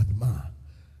that we admire,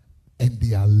 and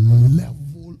their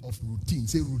level of routine.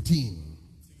 Say routine.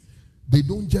 They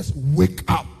don't just wake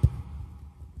up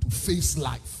to face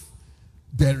life.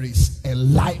 There is a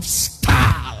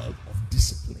lifestyle of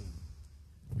discipline.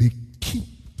 They keep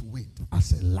to it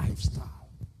as a lifestyle.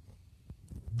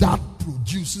 That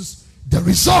produces the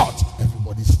result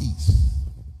everybody sees.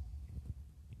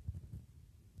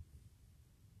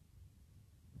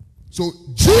 So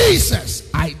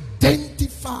Jesus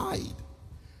identified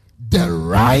the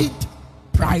right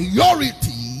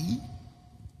priority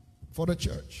for the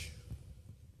church.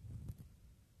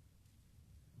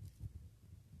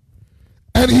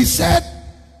 And he said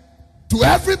to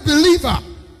every believer,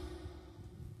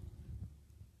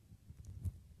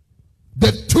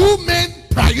 the two main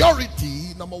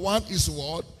priority, number one is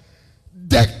what?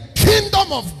 The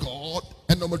kingdom of God.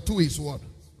 And number two is what?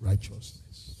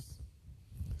 Righteousness.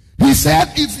 He said,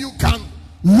 if you can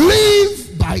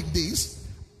live by this,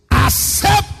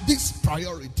 accept this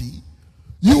priority,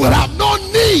 you will have no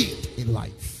need in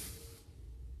life.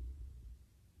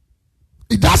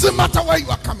 It doesn't matter where you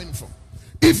are coming from.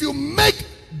 If you make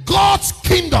God's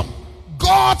kingdom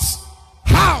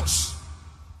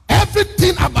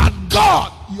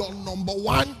number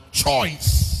one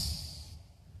choice,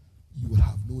 you will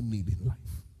have no need in life.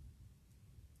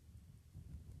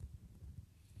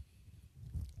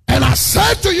 And I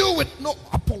say to you with no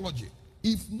apology,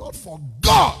 if not for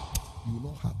God, you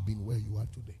will not have been where you are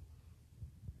today.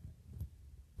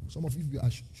 Some of you, I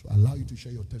should allow you to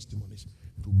share your testimonies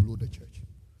to blow the church.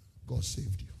 God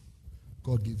saved you.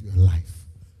 God gave you a life.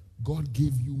 God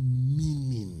gave you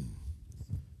meaning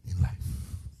in life.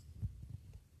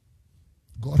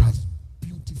 God has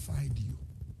beautified you.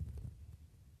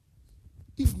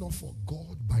 If not for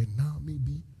God, by now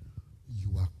maybe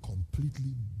you are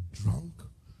completely drunk.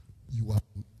 You are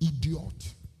an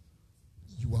idiot.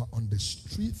 You are on the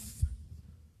street.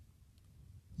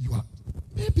 You are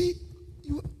maybe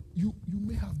you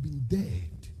may have been dead.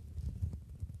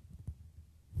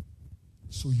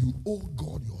 So you owe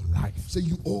God your life. Say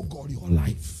you owe God your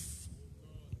life.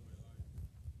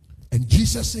 And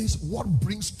Jesus says, what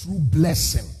brings true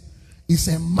blessing is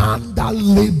a man that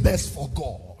labors for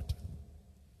God.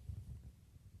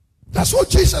 That's what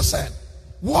Jesus said.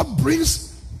 What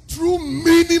brings true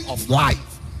meaning of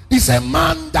life is a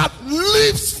man that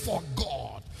lives for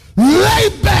God,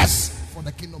 labors for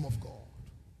the kingdom of God.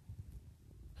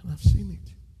 And I've seen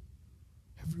it.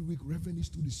 Every week, Reverend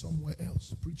used to be somewhere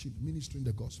else, preaching, ministering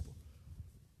the gospel.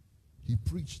 He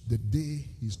preached the day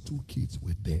his 2 kids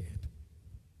were dead.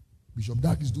 Bishop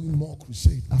Dag is doing more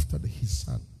crusade after his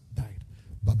son died.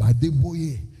 Baba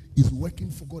Adeboye is working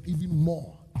for God even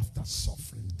more after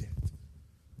suffering death.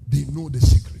 They know the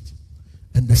secret.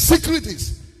 And the secret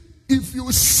is, if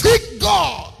you seek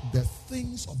God, the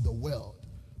things of the world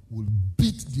will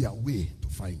beat their way to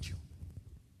find you.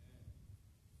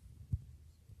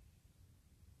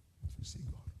 If you seek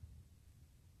God.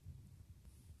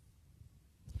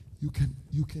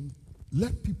 You can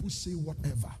let people say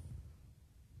whatever.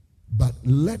 But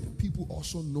let people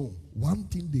also know one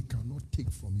thing they cannot take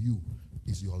from you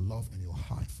is your love and your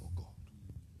heart for God.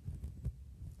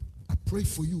 I pray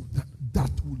for you that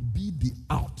will be the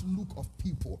outlook of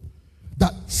people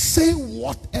that say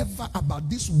whatever about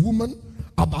this woman,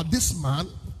 about this man,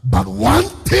 but one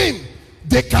thing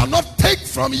they cannot take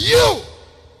from you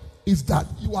is that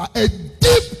you are a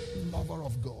deep lover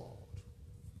of God.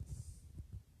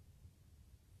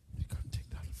 They can't take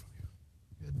that from you.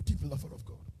 You're a deep lover of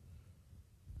God.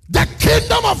 The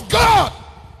kingdom of God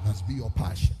must be your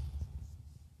passion.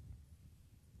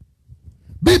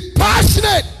 Be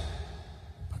passionate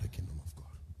about the kingdom of God.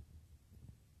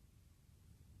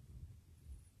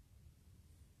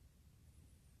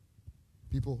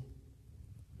 People,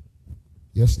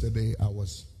 yesterday I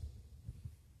was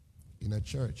in a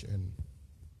church and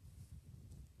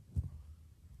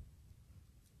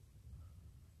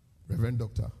Reverend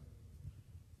Dr.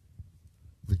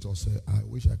 Victor said, I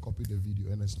wish I copied the video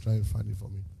and let's try and find it for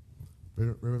me.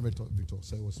 Reverend Victor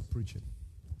said he was preaching.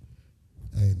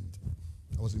 And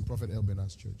I was in Prophet El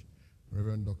Benaz's church.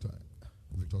 Reverend Dr.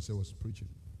 Victor said was preaching.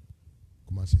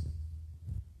 Kumasi.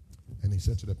 And he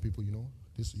said to the people, you know,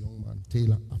 this young man,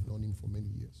 Taylor, I've known him for many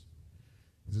years.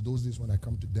 He said, those days when I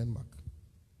come to Denmark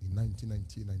in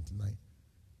 1999,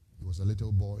 he was a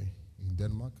little boy in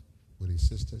Denmark with his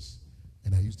sisters,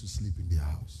 and I used to sleep in their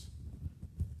house.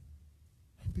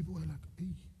 And people were like,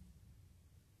 hey.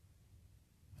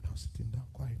 And I was sitting down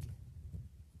quietly.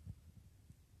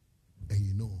 And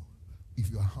you know,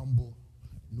 if you are humble,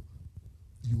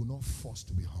 you will not force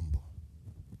to be humble.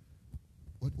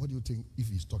 What do you think if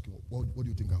he's talking? What do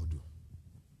you think I would do?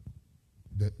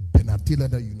 The Bernard Taylor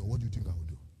that you know, what do you think I would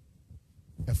do?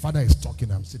 A father is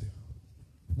talking, I'm sitting.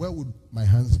 Where would my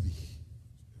hands be?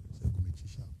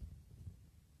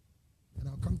 And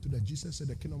I'll come to that. Jesus said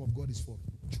the kingdom of God is for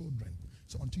children.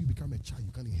 So until you become a child,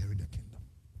 you can't inherit the kingdom.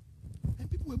 And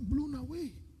people were blown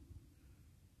away.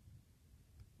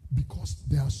 Because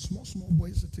there are small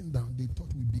boys sitting down. They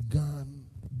thought we began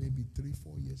maybe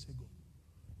 3-4 years ago.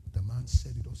 The man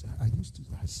said it also. I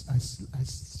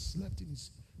slept in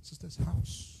his sister's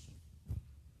house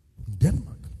in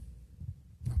Denmark.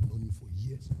 I've known you for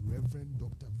years. Reverend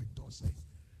Dr. Victor said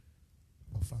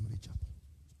of Family Chapel.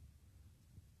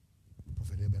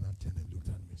 Prophet Eben turned and looked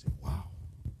at me and said, wow.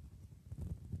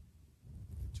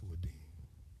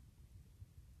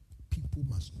 People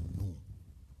must know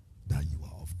that you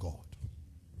are of God.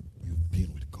 You've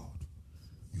been with God.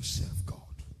 You serve God.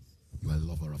 You are a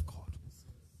lover of God.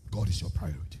 God is your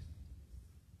priority.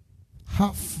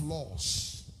 Have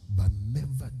flaws, but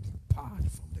never depart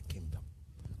from the kingdom.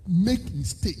 Make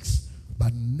mistakes,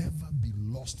 but never be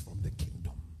lost from the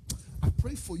kingdom. I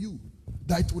pray for you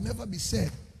that it will never be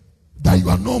said that you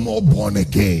are no more born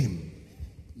again.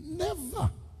 Never.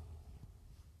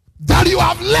 That you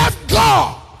have left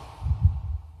God.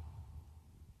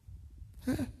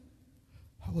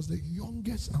 I was the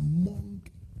youngest among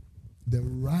the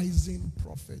rising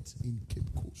prophets in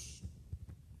Cape Coast.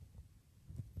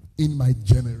 In my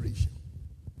generation.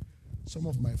 Some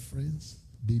of my friends,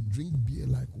 they drink beer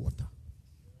like water.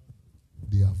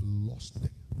 They have lost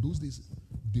them. Those days,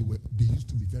 they used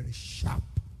to be very sharp.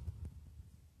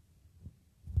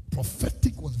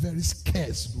 Prophetic was very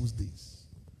scarce those days.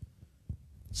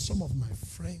 Some of my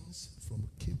friends from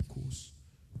Cape Coast,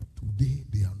 today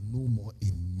they are no more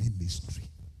in ministry.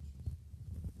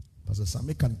 Pastor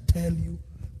Sami can tell you,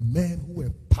 men who were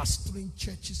pastoring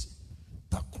churches,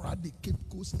 Takrade, the Cape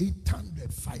Coast,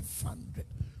 800, 500,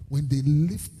 when they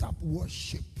lift up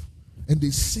worship and they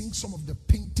sing some of the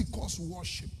Pentecost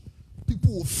worship,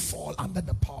 people will fall under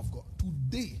the power of God.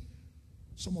 Today,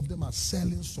 some of them are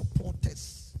selling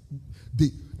supporters.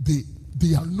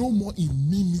 They are no more in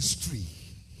ministry.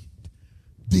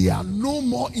 They are no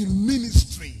more in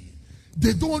ministry.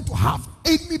 They don't want to have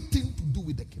anything to do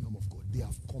with the kingdom of God. They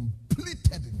have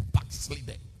completed and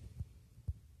backslidden.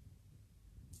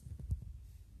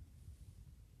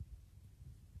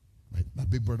 My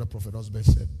big brother, Prophet Osbert,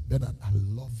 said, Bernard, I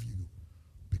love you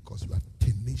because you are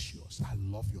tenacious. I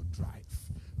love your drive.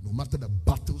 No matter the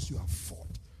battles you have fought,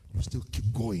 you still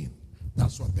keep going.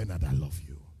 That's why, Bernard, I love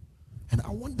you. And I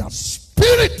want that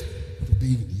spirit to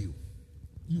be in you.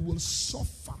 You will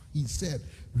suffer, he said,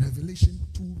 Revelation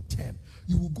 2:10.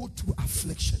 You will go through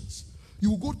afflictions.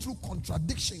 You will go through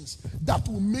contradictions that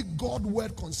will make God's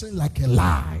word concern like a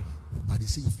lie. But he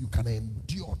said, if you can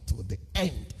endure till the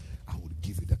end, I will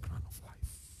give you the crown of life.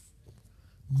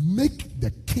 Make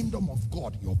the kingdom of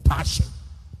God your passion.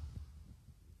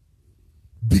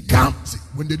 See,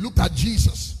 when they looked at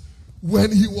Jesus,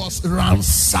 when he was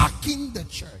ransacking the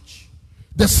church,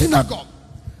 the synagogue,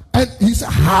 and he said,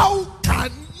 how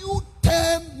can you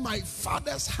turn my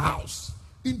father's house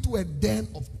into a den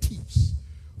of thieves?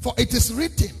 For it is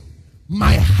written,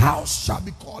 my house shall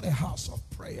be called a house of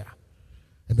prayer.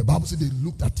 And the Bible said they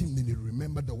looked at him and they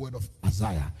remembered the word of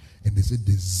Isaiah. And they said,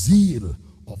 the zeal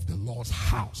of the Lord's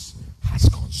house has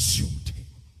consumed him.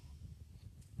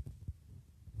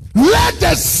 Let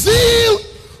the zeal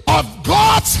of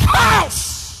God's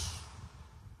house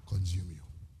consume you.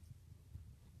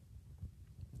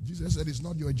 Jesus said it's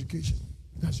not your education.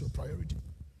 That's your priority.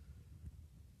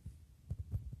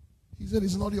 He said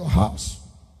it's not your house.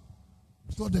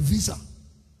 It's not the visa.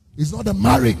 It's not the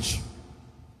marriage.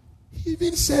 He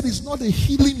even said it's not the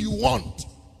healing you want.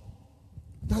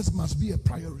 That must be a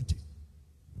priority.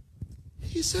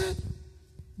 He said,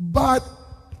 but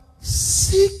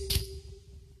seek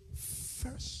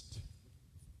first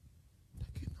the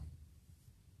kingdom.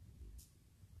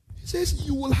 He says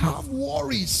you will have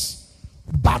worries,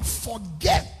 but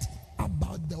forget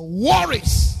about the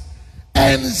worries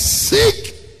and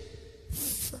seek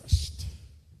first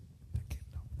the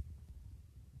kingdom.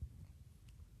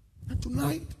 And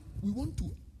tonight we want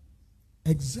to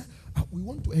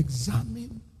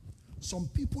examine some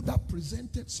people that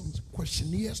presented some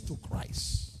questionnaires to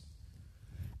Christ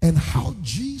and how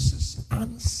Jesus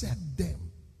answered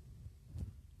them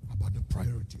about the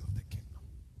priority of the kingdom.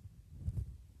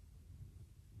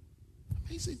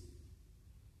 Amazing.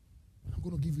 I'm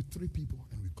going to give you 3 people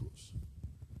and we close.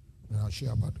 And I'll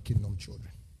share about the kingdom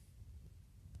children.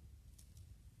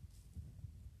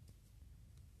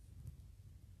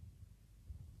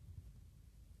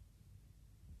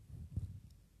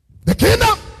 The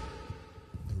kingdom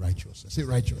and righteousness. Say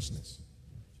righteousness.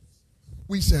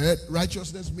 We said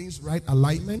righteousness means right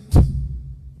alignment,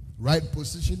 right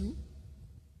positioning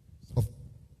of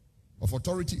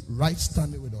authority, right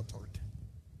standing with authority.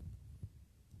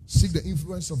 Seek the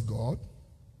influence of God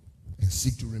and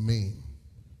seek to remain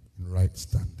in right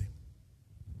standing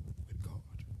with God.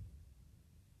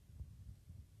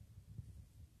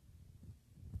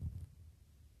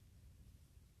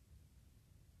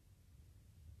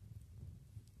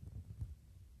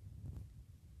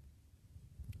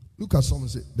 Look at someone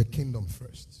and say, the kingdom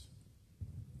first.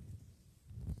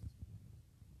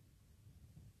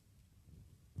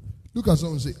 Look at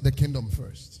someone and say, the kingdom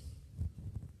first.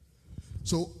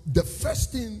 So the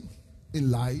first thing in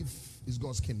life is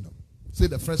God's kingdom. Say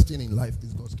the first thing in life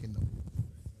is God's kingdom.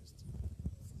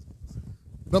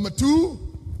 Number 2,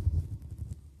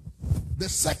 the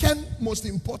second most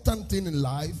important thing in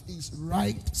life is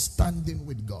right standing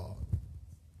with God.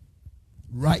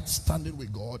 Right standing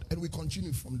with God. And we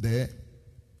continue from there.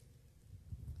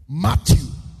 Matthew.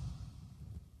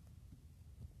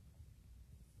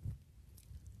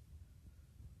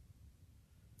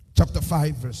 Chapter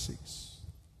 5 verse 6.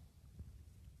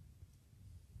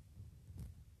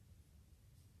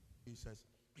 He says,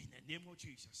 in the name of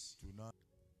Jesus.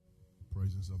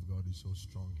 presence of God is so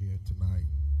strong here tonight.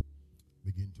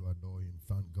 Begin to adore him.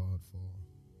 Thank God for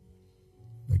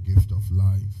the gift of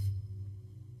life.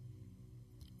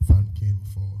 Thank him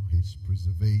for his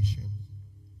preservation.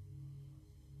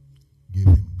 Give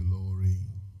him glory.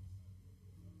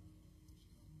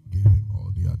 Give him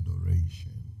all the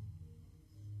adoration.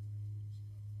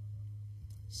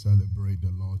 Celebrate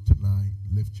the Lord tonight.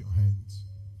 Lift your hands.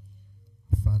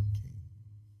 Thank him.